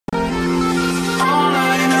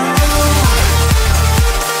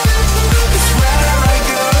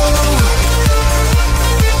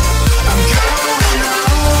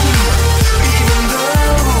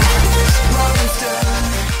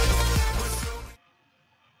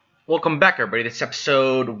Welcome back, everybody. This is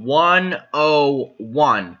episode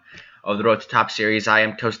 101 of the Road to Top series. I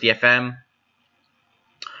am Toasty FM.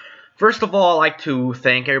 First of all, I'd like to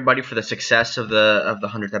thank everybody for the success of the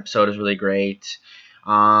 100th episode. It was really great.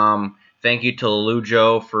 Thank you to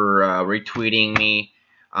Lujo for retweeting me.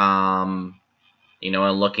 And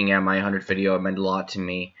looking at my 100th video, it meant a lot to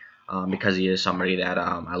me because he is somebody that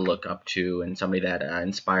I look up to and somebody that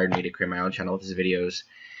inspired me to create my own channel with his videos.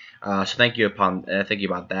 So thank you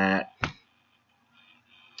about that.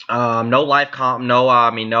 No live comp,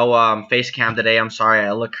 no face cam today. I'm sorry,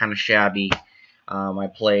 I look kind of shabby. I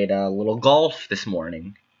played a little golf this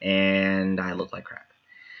morning and I look like crap.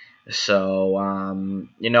 So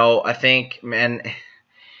I think, and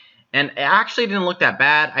it actually didn't look that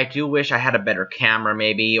bad. I do wish I had a better camera,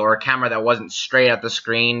 maybe, or a camera that wasn't straight at the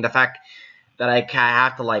screen. The fact that I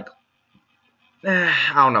have to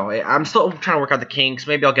I don't know. I'm still trying to work out the kinks.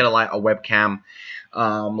 Maybe I'll get a webcam,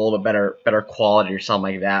 a little bit better quality or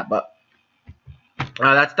something like that. But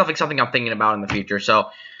that's definitely something I'm thinking about in the future. So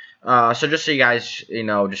just so you guys,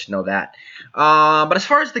 just know that. But as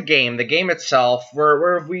far as the game itself,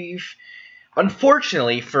 we've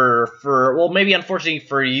unfortunately unfortunately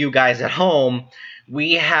for you guys at home,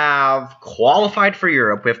 we have qualified for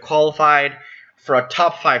Europe. We have qualified for a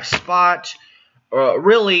top 5 spot.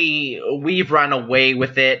 Really, we've run away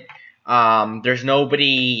with it. There's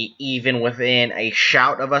nobody even within a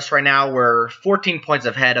shout of us right now. We're 14 points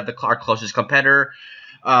ahead of our closest competitor.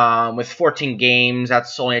 With 14 games,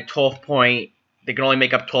 that's only a 12 point. They can only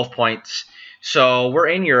make up 12 points. So we're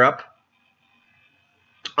in Europe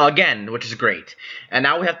again, which is great. And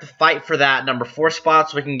now we have to fight for that number 4 spot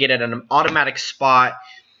so we can get an automatic spot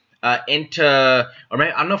I don't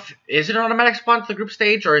know is it an automatic spot into the group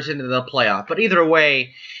stage or is it into the playoff? But either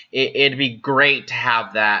way, it'd be great to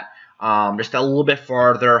have that just a little bit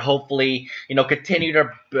farther. Hopefully, continue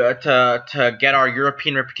to get our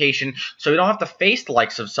European reputation, so we don't have to face the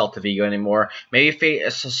likes of Celta Vigo anymore. Maybe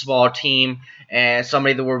face a smaller team and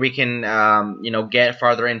somebody where we can get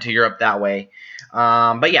farther into Europe that way.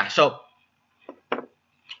 But yeah, so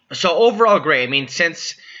overall great. I mean,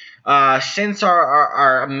 since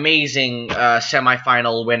our amazing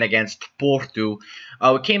semi-final win against Porto,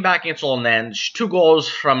 we came back against Olnenge. 2 goals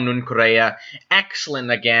from Nun Correa.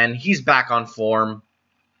 Excellent again. He's back on form.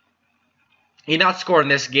 He not scored in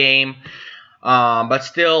this game, but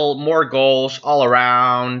still more goals all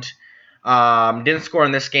around. Didn't score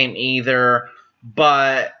in this game either,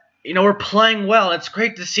 but we're playing well. It's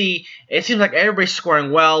great to see. It seems like everybody's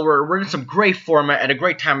scoring well. We're in some great form at a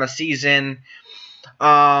great time of the season.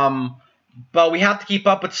 But we have to keep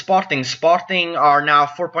up with Sporting. Sporting are now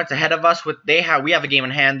 4 points ahead of us. We have a game in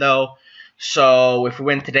hand though. So if we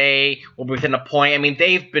win today, we'll be within a point. I mean,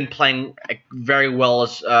 they've been playing very well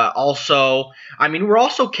as also. I mean, we're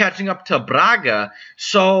also catching up to Braga.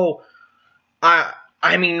 So I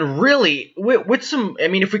mean, really, with some. I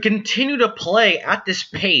mean, if we continue to play at this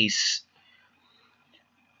pace,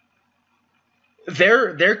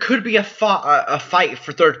 there could be a fight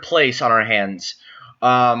for 3rd place on our hands.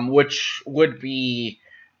 Which would be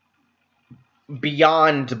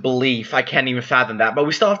beyond belief. I can't even fathom that. But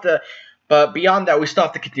we still have to. But beyond that, we still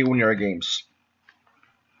have to continue winning our games.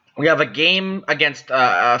 We have a game against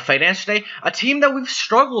Feirense today, a team that we've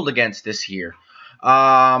struggled against this year.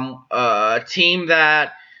 A team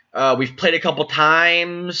that we've played a couple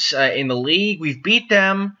times in the league. We've beat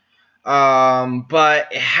them, but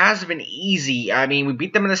it hasn't been easy. I mean, we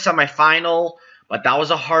beat them in the semifinal, but that was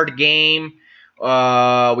a hard game.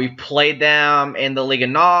 We played them in the Liga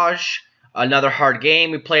NOS, another hard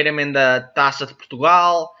game. We played them in the Taça de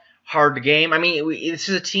Portugal, hard game. I mean, this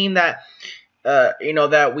is a team that,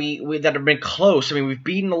 that have been close. I mean, we've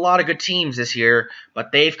beaten a lot of good teams this year,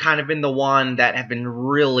 but they've kind of been the one that have been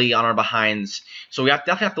really on our behinds. So we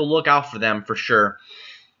definitely have to look out for them for sure.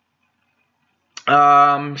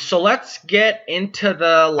 So let's get into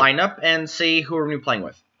the lineup and see who we're going to be playing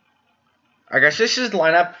with. I guess this is the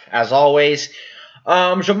lineup, as always.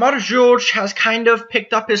 Jomar Jorge has kind of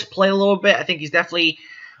picked up his play a little bit. I think he's definitely,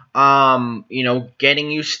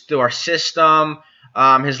 getting used to our system.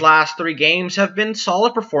 His last 3 games have been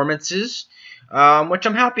solid performances, which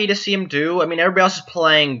I'm happy to see him do. I mean, everybody else is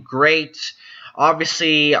playing great.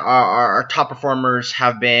 Obviously, our top performers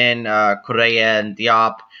have been Correa and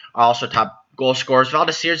Diop, also top goal scorers.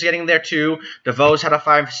 Valdecir's getting there too. DeVos had a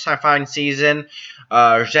fine season.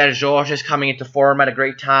 José Jorge is coming into form at a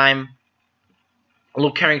great time.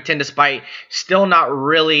 Luke Carrington, despite still not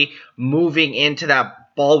really moving into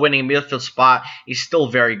that ball-winning midfield spot, he's still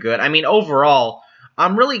very good. I mean, overall,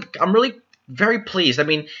 I'm really very pleased. I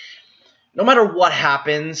mean, no matter what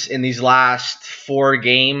happens in these last 4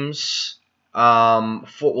 games, 5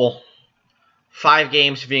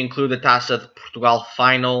 games if you include the Taça de Portugal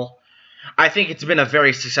final, I think it's been a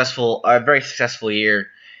very successful year,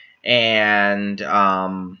 and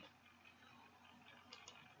I'm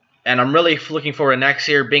really looking forward to next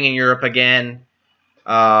year being in Europe again.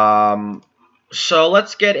 So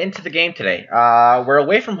let's get into the game today. We're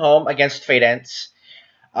away from home against Fadense.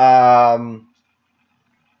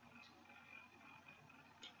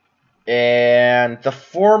 And the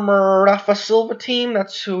former Rafa Silva team,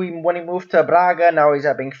 that's who when he moved to Braga, now he's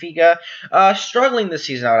at Benfica. Struggling this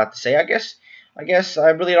season, I would have to say. I guess I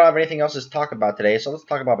really don't have anything else to talk about today, so let's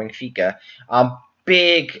talk about Benfica.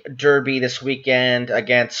 Big derby this weekend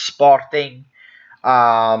against Sporting.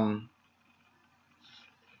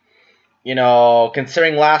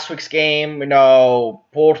 Considering last week's game,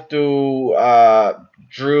 Porto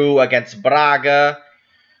drew against Braga.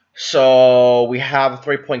 So we have a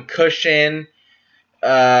 3-point cushion.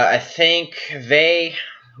 I think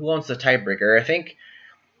who owns the tiebreaker? I think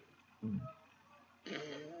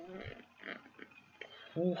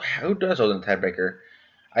who does own the tiebreaker?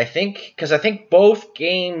 I think both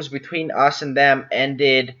games between us and them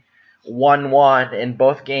ended 1-1 in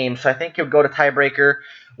both games. So I think it would go to tiebreaker,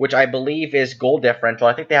 which I believe is goal differential.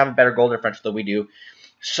 I think they have a better goal differential than we do.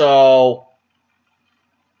 So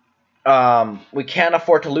we can't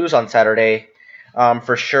afford to lose on Saturday,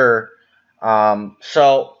 for sure.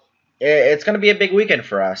 So it's going to be a big weekend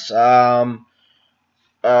for us.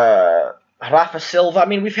 Rafa Silva. I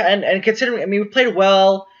mean, considering, we played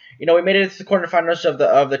well. We made it to the quarterfinals of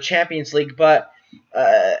the Champions League, but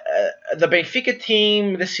the Benfica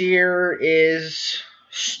team this year is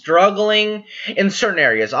struggling in certain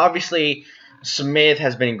areas. Obviously, Smith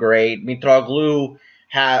has been great. Mitroglou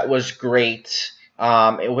was great.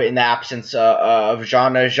 In the absence of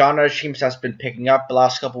Jana. Jana seems to have been picking up the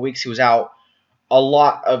last couple of weeks. He was out a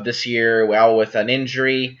lot of this year with an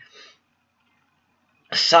injury.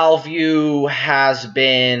 Salvio has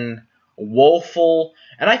been woeful,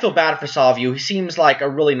 and I feel bad for Salvio. He seems like a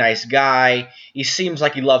really nice guy. He seems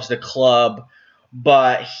like he loves the club,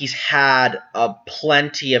 but he's had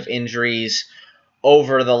plenty of injuries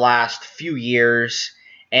over the last few years,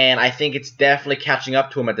 and I think it's definitely catching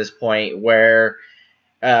up to him at this point where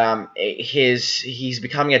he's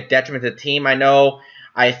becoming a detriment to the team.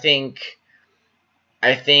 I think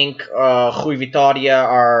Rui Vitoria,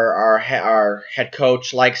 our head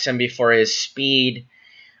coach, likes him for his speed,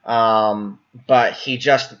 but he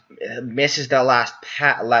just misses that last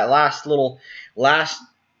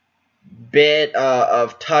bit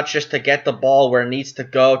of touch just to get the ball where it needs to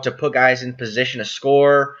go to put guys in position to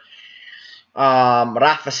score.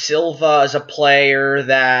 Rafa Silva is a player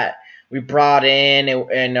that we brought in, a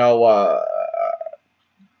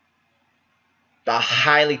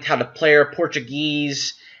highly touted player,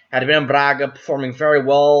 Portuguese, had been in Braga, performing very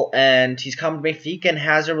well, and he's come to Benfica and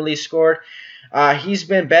hasn't really scored. He's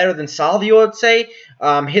been better than Salvio, I'd say.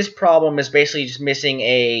 His problem is basically just missing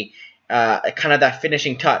a kind of that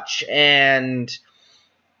finishing touch, and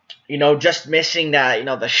just missing that,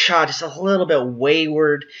 the shot just a little bit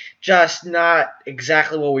wayward, just not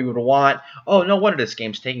exactly what we would want. Oh, no wonder this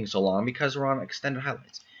game's taking so long, because we're on extended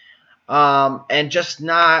highlights. And just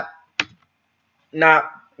not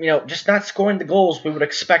scoring the goals we would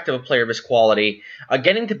expect of a player of his quality.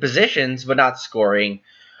 Getting to positions, but not scoring.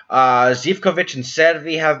 Zivkovic and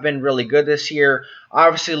Servi have been really good this year.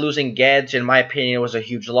 Obviously, losing Gedge, in my opinion, was a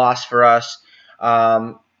huge loss for us.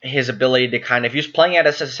 His ability to he was playing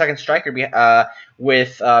as a second striker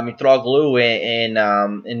with Mitroglou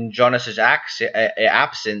in Jonas's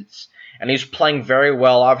absence, and he's playing very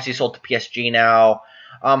well. Obviously, sold to PSG now.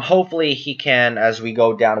 Hopefully, he can, as we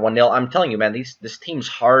go down 1-0. I'm telling you, man, this team's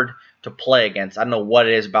hard to play against. I don't know what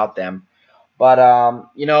it is about them, but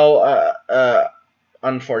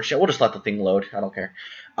unfortunate. We'll just let the thing load. I don't care.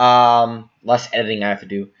 Less editing I have to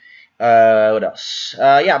do. What else?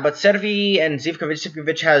 But Servi and Zivkovic.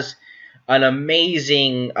 Zivkovic has an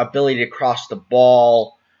amazing ability to cross the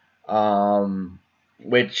ball,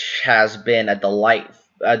 which has been a delight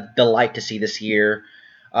to see this year.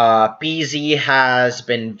 Pizzi has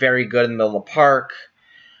been very good in the middle of the park.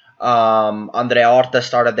 Andrea Horta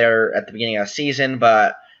started there at the beginning of the season,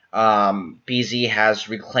 but Pizzi has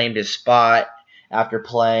reclaimed his spot after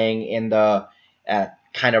playing in the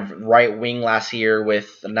kind of right wing last year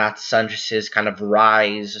with Nat Sanchez's kind of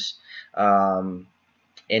rise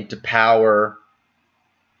into power.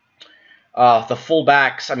 The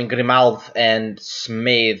fullbacks, Grimald and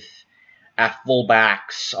Smith at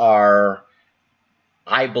fullbacks are,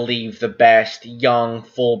 I believe, the best young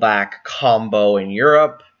fullback combo in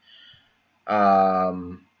Europe.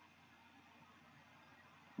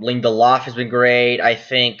 Lindelof has been great. I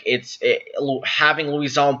think having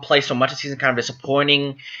Luizão play so much this season kind of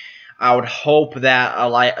disappointing. I would hope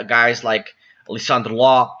that guys like Alessandro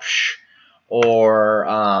Lopes or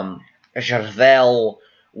Jardel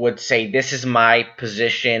would say, this is my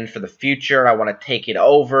position for the future. I want to take it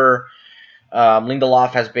over.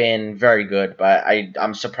 Lindelof has been very good, but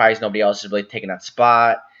I'm surprised nobody else has really taken that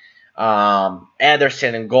spot.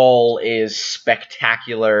 Ederson in goal is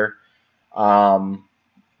spectacular.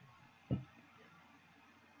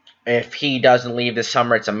 If he doesn't leave this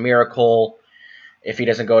summer, it's a miracle. If he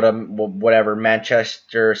doesn't go to whatever,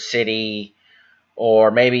 Manchester City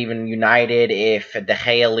or maybe even United, if De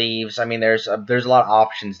Gea leaves, I mean, there's a lot of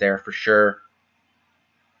options there for sure.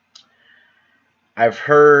 I've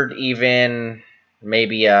heard even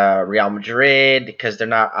maybe Real Madrid, because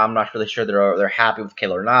I'm not really sure they're happy with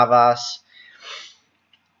Keylor Navas.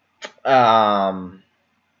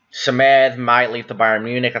 Semedo might leave to Bayern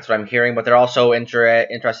Munich. That's what I'm hearing. But they're also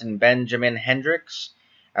interested in Benjamin Hendricks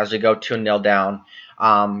as we go 2-0 down.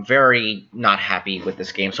 Very not happy with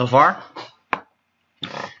this game so far.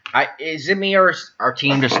 Is it me or is our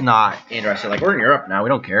team just not interested? Like, we're in Europe now. We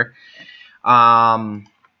don't care.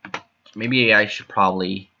 Maybe I should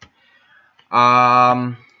probably...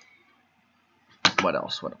 What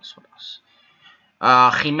else?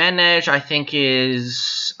 Jimenez, I think,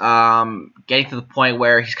 is getting to the point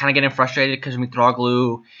where he's kind of getting frustrated because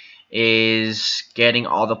Mitroglou is getting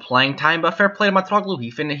all the playing time. But fair play to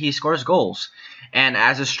Mitroglou. He scores goals. And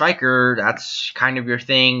as a striker, that's kind of your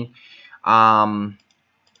thing. I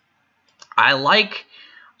like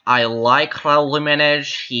Raul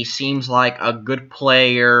Jimenez. He seems like a good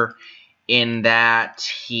player in that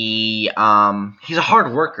he's a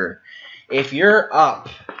hard worker. If you're up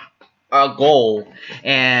a goal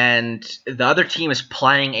and the other team is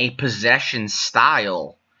playing a possession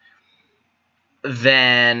style,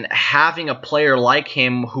 then having a player like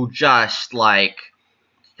him who just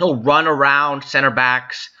he'll run around center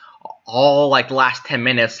backs all the last 10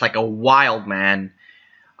 minutes like a wild man,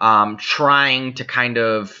 trying to kind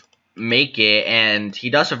of make it, and he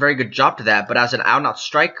does a very good job to that. But as an out-and-out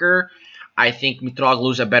striker, I think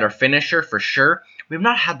Mitroglou's a better finisher for sure. We've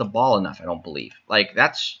not had the ball enough, I don't believe.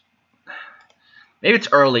 That's... Maybe it's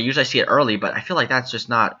early. Usually I see it early, but I feel like that's just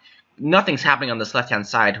not... Nothing's happening on this left-hand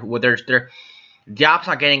side. Diop's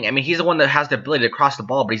not getting... I mean, he's the one that has the ability to cross the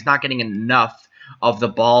ball, but he's not getting enough of the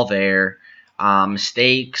ball there.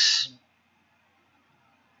 Mistakes.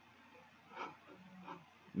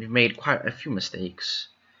 We've made quite a few mistakes.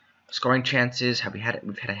 Scoring chances. We've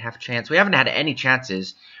had a half chance. We haven't had any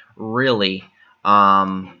chances, really.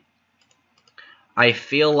 I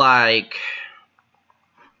feel like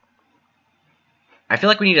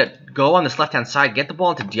we need to go on this left-hand side, get the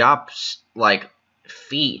ball into Diop's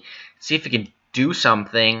feet, see if he can do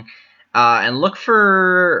something, and look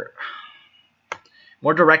for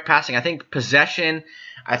more direct passing. I think possession.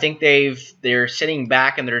 I think they're sitting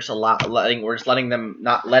back and there's a lot we're just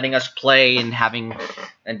not letting us play and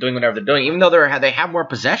doing whatever they're doing, even though they have more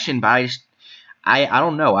possession. But I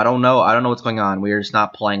don't know. I don't know what's going on. We're just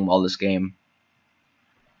not playing well this game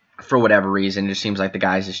for whatever reason. It just seems like the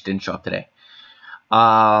guys just didn't show up today.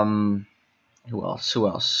 Who else?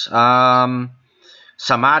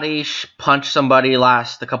 Samaris punched somebody a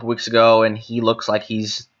couple weeks ago, and he looks like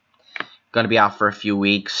he's going to be out for a few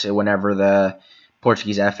weeks whenever the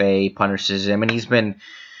Portuguese FA punishes him. And he's been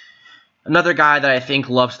another guy that I think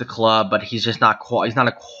loves the club, but he's just not he's not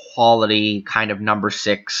a quality kind of number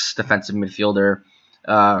 6 defensive midfielder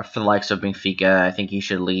for the likes of Benfica. I think he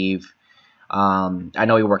should leave. I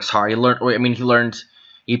know he works hard.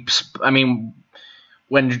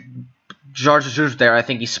 When Jorge Jesus was there, I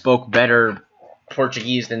think he spoke better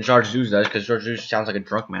Portuguese than Jorge Jesus does, because Jorge Jesus sounds like a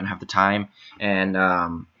drunk man half the time, and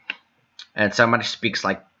somebody speaks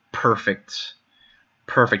perfect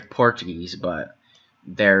Portuguese, but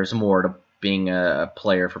there's more to being a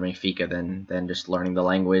player for Benfica than just learning the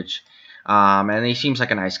language. And he seems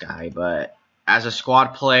like a nice guy, but as a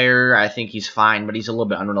squad player, I think he's fine, but he's a little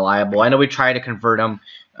bit unreliable. I know we tried to convert him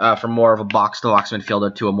from more of a box-to-box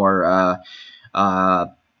midfielder to a more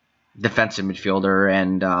defensive midfielder,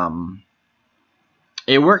 and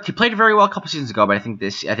it worked. He played very well a couple seasons ago, but I think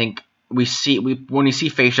when you see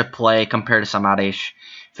Feixa play compared to Samaris,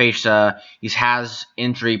 Feixa he has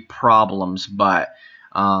injury problems, but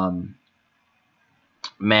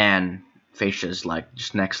man, Feixia's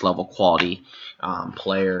just next level quality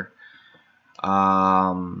player.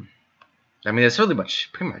 That's really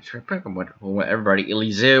pretty much everybody.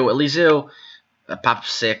 Eliseu,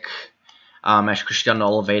 Papsic, Cristiano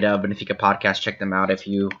Oliveira, Benfica podcast. Check them out if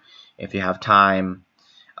you if you have time.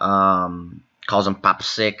 Calls him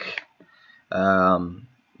Papsick, and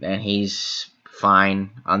he's fine.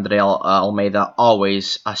 Andre Almeida,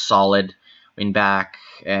 always a solid wing back,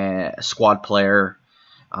 squad player.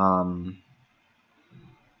 Who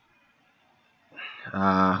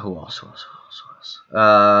else?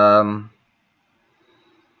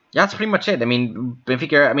 Yeah, that's pretty much it. I mean,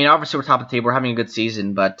 Benfica. I mean, obviously we're top of the table. We're having a good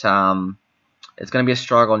season, but it's going to be a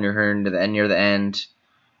struggle near the end,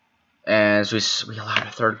 as we allowed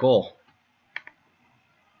a third goal.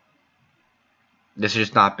 This has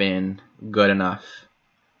just not been good enough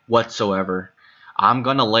whatsoever. I'm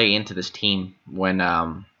gonna lay into this team when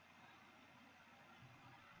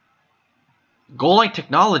goal line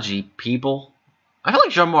technology, people. I feel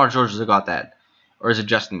like Jean-Marc Georges got that, or is it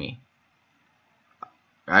just me?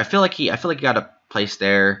 I feel like he got a place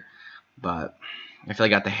there, but I feel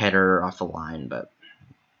like he got the header off the line. But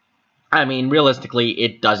I mean, realistically,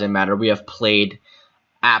 it doesn't matter. We have played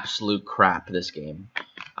absolute crap this game.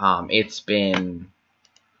 It's been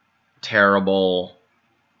terrible.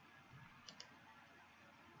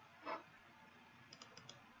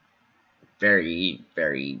 Very,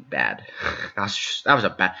 very bad. That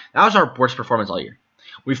was our worst performance all year.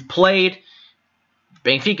 We've played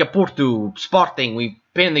Benfica, Porto, Sporting. We've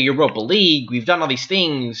been in the Europa League. We've done all these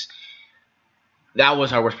things. That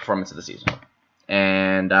was our worst performance of the season.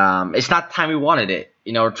 And it's not the time we wanted it.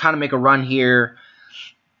 You know, we're trying to make a run here,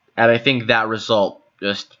 and I think that result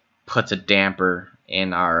just puts a damper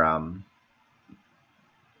in our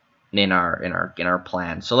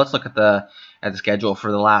plan. So let's look at the schedule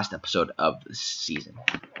for the last episode of the season.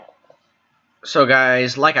 So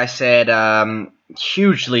guys, like I said,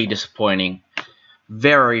 hugely disappointing.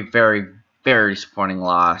 Very, very, very disappointing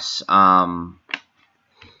loss.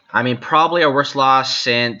 I mean, probably our worst loss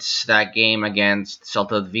since that game against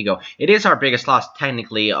Celta de Vigo. It is our biggest loss,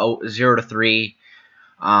 technically, 0-3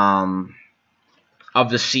 of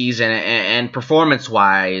the season. And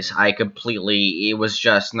performance-wise, it was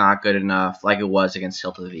just not good enough, like it was against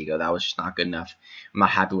Celta de Vigo. That was just not good enough. I'm not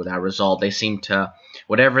happy with that result.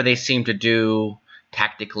 Whatever they seem to do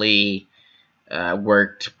tactically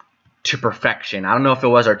worked to perfection. I don't know if it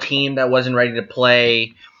was our team that wasn't ready to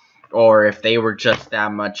play, or if they were just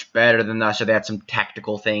that much better than us, or they had some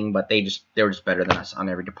tactical thing, but they were just better than us on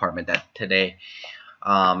every department today.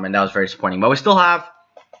 And that was very disappointing. But we still have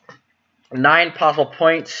 9 possible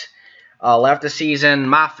points left this season.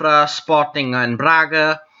 Mafra, Sporting, and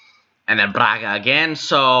Braga. And then Braga again.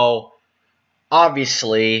 So,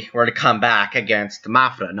 obviously, we're going to come back against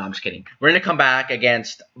Mafra. No, I'm just kidding. We're going to come back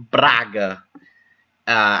against Braga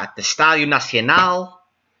at the Estádio Nacional.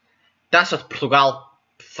 That's with Portugal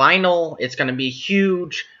final. It's going to be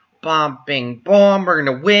huge. Bomb, bing, bomb. We're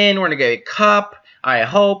going to win. We're going to get a cup. I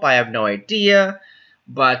hope. I have no idea.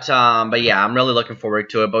 But yeah, I'm really looking forward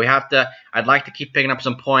to it. But I'd like to keep picking up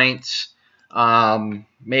some points.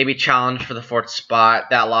 Maybe challenge for the 4th spot.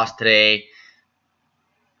 That loss today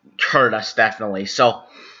hurt us, definitely. So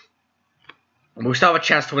we still have a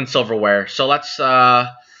chance to win silverware. So let's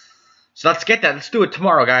get that. Let's do it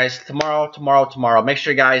tomorrow, guys. Tomorrow. Make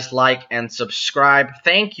sure you guys like and subscribe.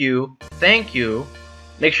 Thank you. Make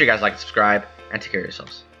sure you guys like and subscribe, and take care of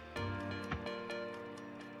yourselves.